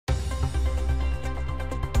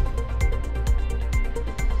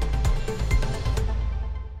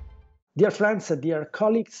Dear friends, dear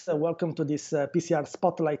colleagues, welcome to this PCR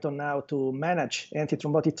spotlight on how to manage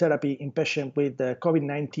antithrombotic therapy in patients with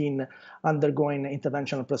COVID-19 undergoing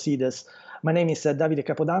interventional procedures. My name is Davide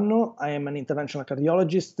Capodanno. I am an interventional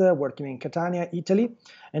cardiologist working in Catania, Italy.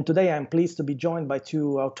 And today I'm pleased to be joined by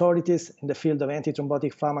two authorities in the field of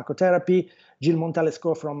antithrombotic pharmacotherapy, Gilles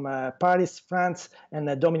Montalescot from Paris, France, and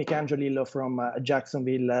Dominik Angiolillo from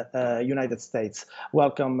Jacksonville, United States.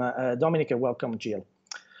 Welcome, Dominik, and welcome, Gilles.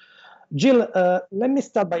 Gilles, let me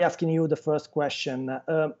start by asking you the first question.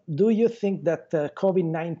 Do you think that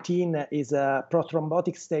COVID-19 is a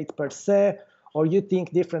prothrombotic state per se, or you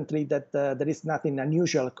think differently that there is nothing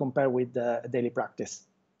unusual compared with daily practice?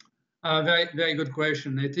 Very good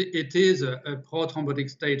question. It is a prothrombotic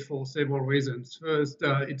state for several reasons. First,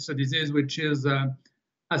 it's a disease which is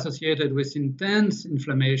associated with intense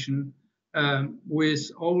inflammation,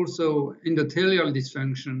 with also endothelial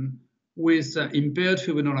dysfunction, with impaired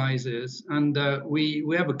fibrinolysis, and we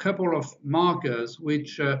have a couple of markers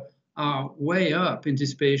which are way up in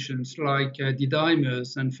these patients, like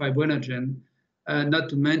D-dimers and fibrinogen, not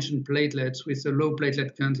to mention platelets with a low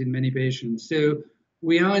platelet count in many patients. So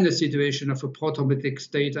we are in a situation of a prothrombotic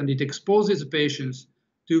state, and it exposes the patients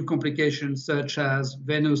to complications such as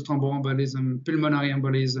venous thromboembolism, pulmonary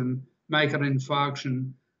embolism, myocardial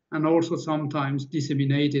infarction, and also sometimes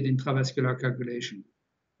disseminated intravascular coagulation.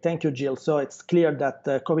 Thank you, Gilles. So it's clear that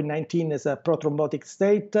COVID-19 is a prothrombotic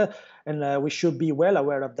state, and we should be well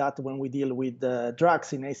aware of that when we deal with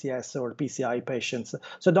drugs in ACS or PCI patients.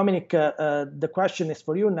 So Dominik, the question is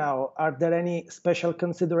for you now. Are there any special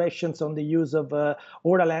considerations on the use of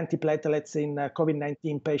oral antiplatelets in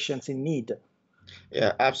COVID-19 patients in need?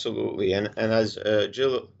 Yeah, absolutely. And as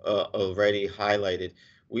Gilles already highlighted,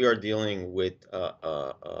 we are dealing with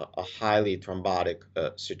a highly thrombotic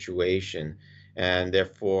situation, and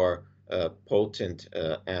therefore potent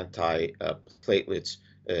antiplatelets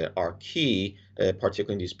are key,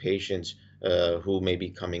 particularly in these patients who may be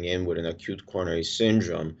coming in with an acute coronary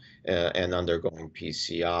syndrome and undergoing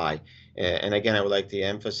PCI. And again, I would like to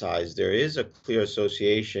emphasize there is a clear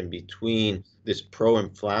association between this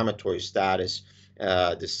pro-inflammatory status,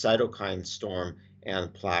 the cytokine storm,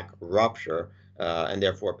 and plaque rupture, and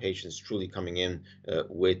therefore patients truly coming in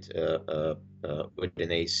with an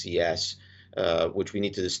ACS. Which we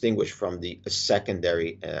need to distinguish from the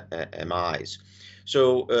secondary MIs.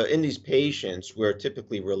 So in these patients, we're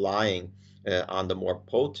typically relying on the more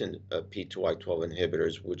potent P2Y12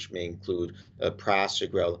 inhibitors, which may include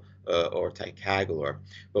prasugrel or ticagrelor.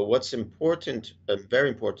 But what's important, very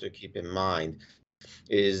important to keep in mind,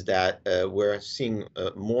 is that we're seeing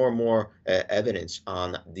more and more evidence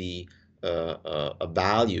on the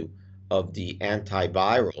value of the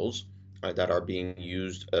antivirals that are being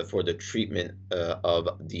used for the treatment of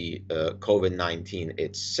the COVID-19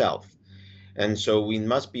 itself. And so we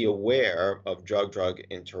must be aware of drug-drug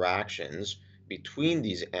interactions between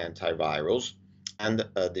these antivirals and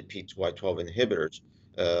the P2Y12 inhibitors.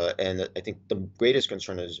 And I think the greatest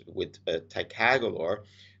concern is with ticagrelor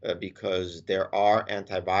because there are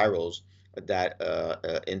antivirals that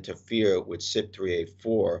interfere with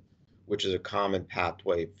CYP3A4, which is a common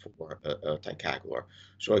pathway for ticagrelor.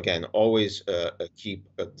 So again, always keep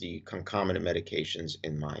the concomitant medications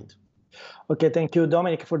in mind. Okay, thank you,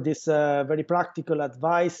 Dominik, for this very practical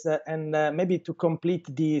advice. And maybe to complete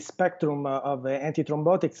the spectrum of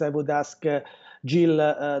antithrombotics, I would ask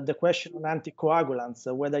Gilles the question on anticoagulants,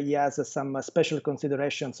 whether he has some special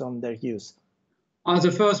considerations on their use.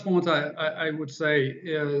 The first point I would say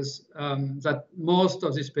is that most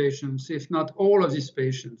of these patients, if not all of these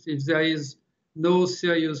patients, if there is no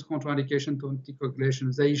serious contraindication to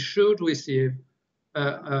anticoagulation, they should receive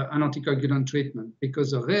an anticoagulant treatment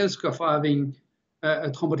because the risk of having a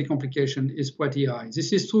thrombotic complication is pretty high.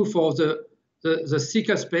 This is true for the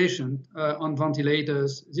sickest patient on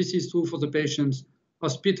ventilators. This is true for the patients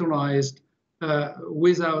hospitalized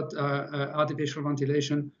without artificial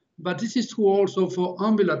ventilation. But this is true also for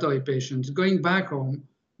ambulatory patients going back home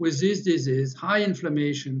with this disease, high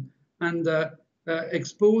inflammation, and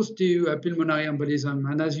exposed to pulmonary embolism.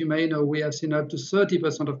 And as you may know, we have seen up to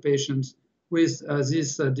 30% of patients with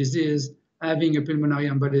this disease having a pulmonary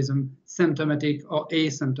embolism, symptomatic or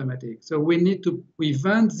asymptomatic. So we need to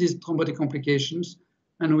prevent these thrombotic complications,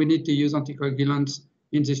 and we need to use anticoagulants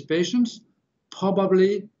in these patients.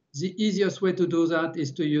 Probably the easiest way to do that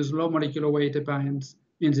is to use low molecular weight heparins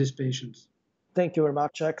in these patients. Thank you very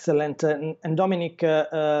much. Excellent. And Dominik,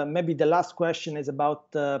 maybe the last question is about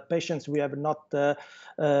patients we have not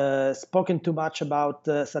spoken too much about,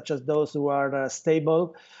 such as those who are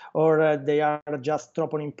stable, or they are just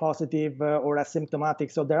troponin positive or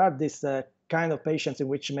asymptomatic. So there are these kind of patients in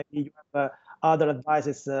which maybe you have other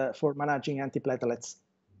advices for managing antiplatelets.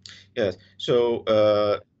 Yes. So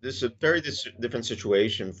this is a very different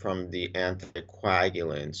situation from the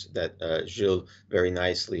anticoagulants that Gilles very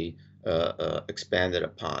nicely expanded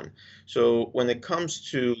upon. So when it comes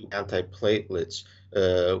to antiplatelets,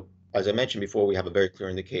 as I mentioned before, we have a very clear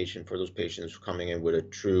indication for those patients coming in with a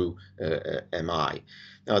true MI.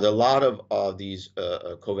 Now, there are a lot of these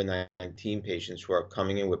COVID-19 patients who are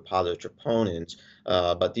coming in with positive troponins,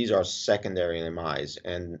 but these are secondary MIs,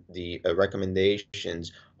 and the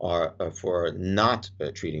recommendations are for not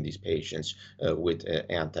treating these patients with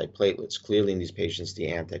antiplatelets. Clearly, in these patients, the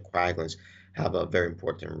anticoagulants have a very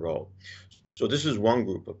important role. So this is one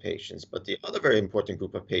group of patients, but the other very important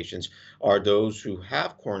group of patients are those who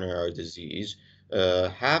have coronary disease,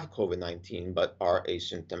 have COVID-19, but are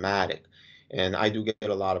asymptomatic. And I do get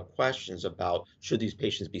a lot of questions about should these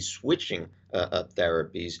patients be switching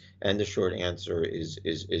therapies, and the short answer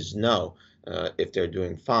is no. If they're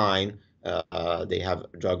doing fine, they have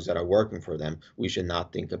drugs that are working for them, we should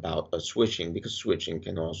not think about switching, because switching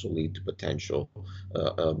can also lead to potential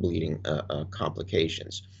bleeding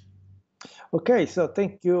complications. Okay, so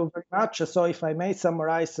thank you very much. So if I may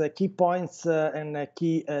summarize key points and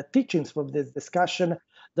key teachings from this discussion,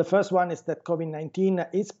 the first one is that COVID-19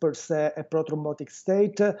 is per se a prothrombotic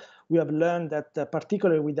state. We have learned that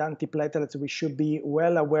particularly with antiplatelets, we should be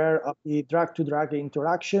well aware of the drug-to-drug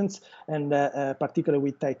interactions, and particularly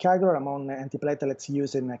with ticagrelor among antiplatelets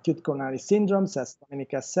used in acute coronary syndromes, as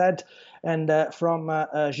Dominik has said. And from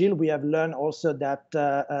Gilles, we have learned also that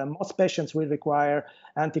most patients will require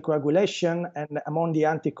anticoagulation, and among the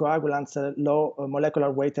anticoagulants, low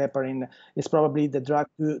molecular weight heparin is probably the drug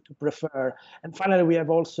to prefer. And finally, we have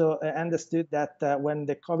also understood that when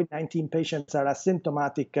the COVID-19 patients are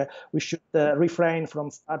asymptomatic, we should refrain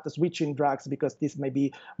from switching drugs, because this may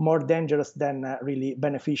be more dangerous than really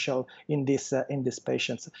beneficial in these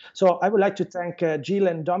patients. So I would like to thank Gilles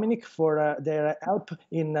and Dominik for their help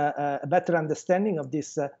in a better understanding of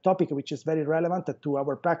this topic, which is very relevant to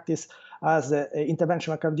our practice as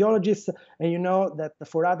interventional cardiologists. And you know that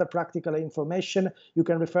for other practical information, you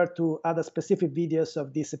can refer to other specific videos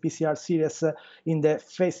of this PCR series in the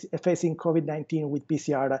Facing COVID-19 with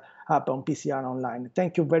PCR app on PCR Online.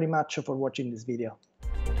 Thank you very much for watching this video.